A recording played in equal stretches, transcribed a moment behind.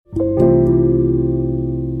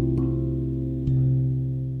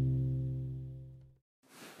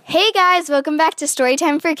Hey guys, welcome back to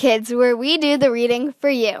Storytime for Kids, where we do the reading for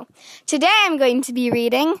you. Today I'm going to be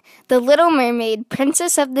reading The Little Mermaid,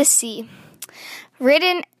 Princess of the Sea,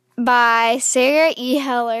 written by Sarah E.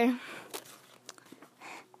 Heller.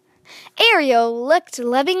 Ariel looked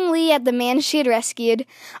lovingly at the man she had rescued.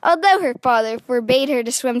 Although her father forbade her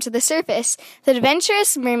to swim to the surface, the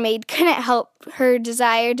adventurous mermaid couldn't help her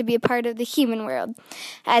desire to be a part of the human world.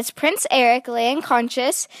 As Prince Eric lay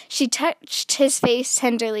unconscious, she touched his face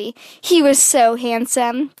tenderly. He was so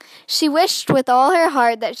handsome. She wished with all her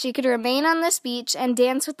heart that she could remain on this beach and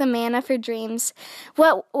dance with the man of her dreams.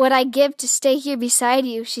 "What would I give to stay here beside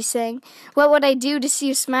you?" she sang. "What would I do to see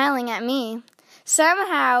you smiling at me?"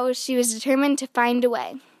 Somehow, she was determined to find a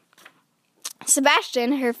way.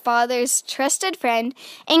 Sebastian, her father's trusted friend,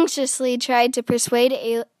 anxiously tried to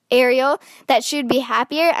persuade Ariel that she would be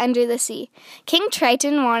happier under the sea. King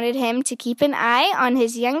Triton wanted him to keep an eye on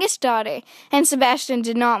his youngest daughter, and Sebastian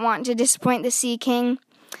did not want to disappoint the Sea King.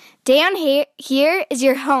 "Down here is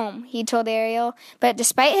your home," he told Ariel, but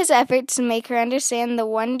despite his efforts to make her understand the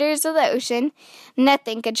wonders of the ocean,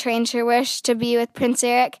 nothing could change her wish to be with Prince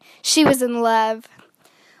Eric. She was in love.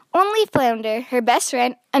 Only Flounder, her best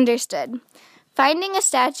friend, understood. Finding a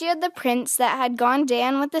statue of the prince that had gone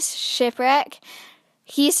down with the shipwreck,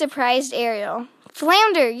 he surprised Ariel.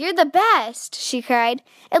 "Flounder, you're the best!" she cried.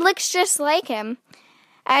 "It looks just like him."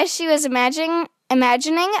 As she was imagining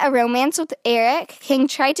a romance with Eric, King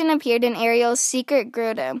Triton appeared in Ariel's secret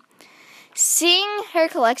grotto. Seeing her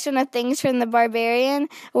collection of things from the barbarian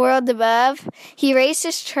world above, he raised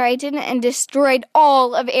his trident and destroyed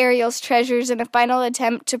all of Ariel's treasures in a final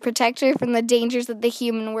attempt to protect her from the dangers of the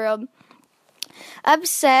human world.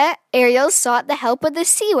 Upset, Ariel sought the help of the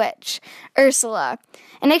sea witch, Ursula.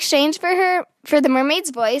 In exchange for the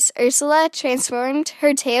mermaid's voice, Ursula transformed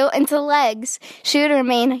her tail into legs. She would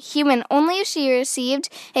remain human only if she received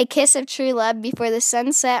a kiss of true love before the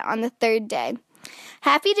sun set on the third day.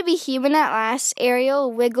 Happy to be human at last,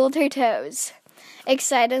 Ariel wiggled her toes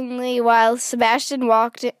excitedly while Sebastian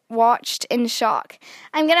watched in shock.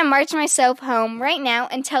 "I'm going to march myself home right now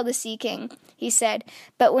and tell the Sea King," he said.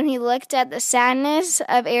 But when he looked at the sadness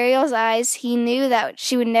of Ariel's eyes, he knew that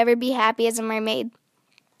she would never be happy as a mermaid.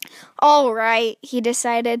 "All right," he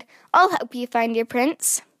decided. "I'll help you find your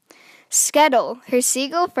prince." Scuttle, her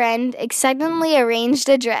seagull friend, excitedly arranged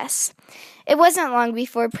a dress. It wasn't long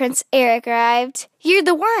before Prince Eric arrived. "You're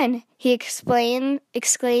the one!" he exclaimed.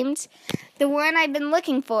 "The one I've been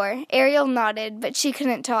looking for." Ariel nodded, but she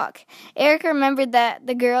couldn't talk. Eric remembered that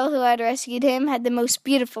the girl who had rescued him had the most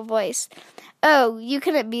beautiful voice. "Oh, you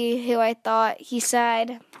couldn't be who I thought," he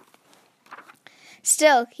sighed.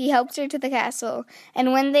 Still, he helped her to the castle,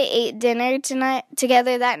 and when they ate dinner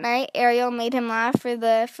together that night, Ariel made him laugh for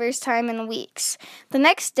the first time in weeks. The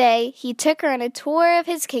next day, he took her on a tour of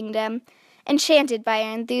his kingdom. Enchanted by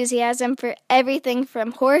her enthusiasm for everything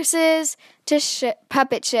from horses to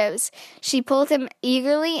puppet shows, she pulled him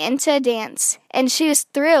eagerly into a dance, and she was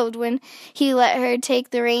thrilled when he let her take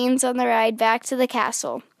the reins on the ride back to the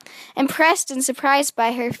castle. Impressed and surprised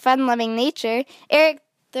by her fun-loving nature, Eric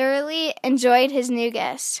thoroughly enjoyed his new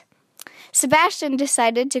guest. Sebastian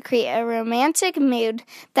decided to create a romantic mood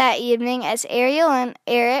that evening as Ariel and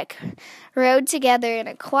Eric rode together in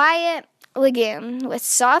a quiet lagoon. With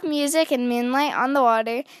soft music and moonlight on the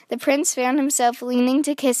water, the prince found himself leaning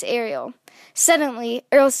to kiss Ariel. Suddenly,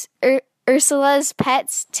 Ursula's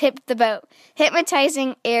pets tipped the boat,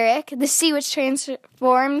 hypnotizing Eric. The sea witch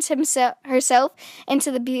transformed herself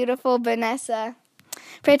into the beautiful Vanessa,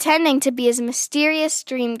 pretending to be his mysterious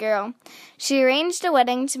dream girl. She arranged a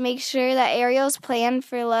wedding to make sure that Ariel's plan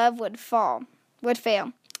for love would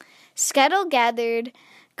fail. Scuttle gathered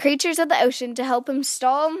creatures of the ocean to help him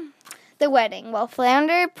stall the wedding, while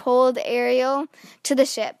Flounder pulled Ariel to the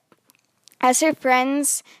ship. As her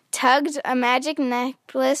friends tugged a magic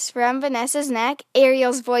necklace from Vanessa's neck,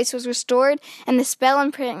 Ariel's voice was restored, and the spell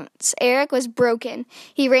on Prince Eric was broken.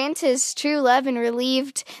 He ran to his true love and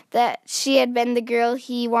relieved that she had been the girl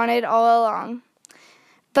he wanted all along.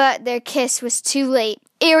 But their kiss was too late.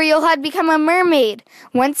 Ariel had become a mermaid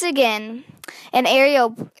once again, and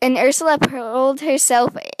Ursula pulled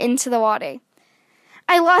herself into the water.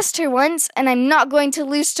 "I lost her once, and I'm not going to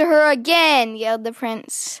lose to her again," yelled the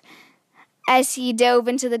prince as he dove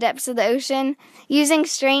into the depths of the ocean. Using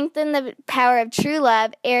strength and the power of true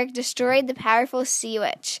love, Eric destroyed the powerful sea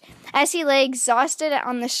witch. As he lay exhausted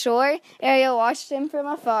on the shore, Ariel watched him from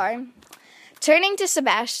afar. Turning to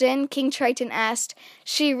Sebastian, King Triton asked,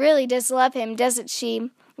 "She really does love him, doesn't she?"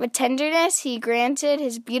 With tenderness, he granted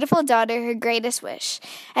his beautiful daughter her greatest wish.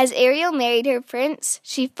 As Ariel married her prince,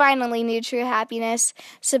 she finally knew true happiness.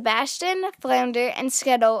 Sebastian, Flounder, and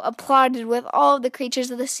Scuttle applauded with all the creatures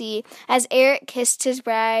of the sea as Eric kissed his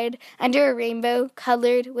bride under a rainbow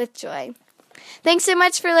colored with joy. Thanks so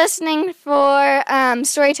much for listening for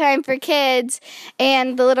Storytime for Kids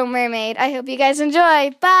and The Little Mermaid. I hope you guys enjoy.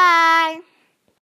 Bye!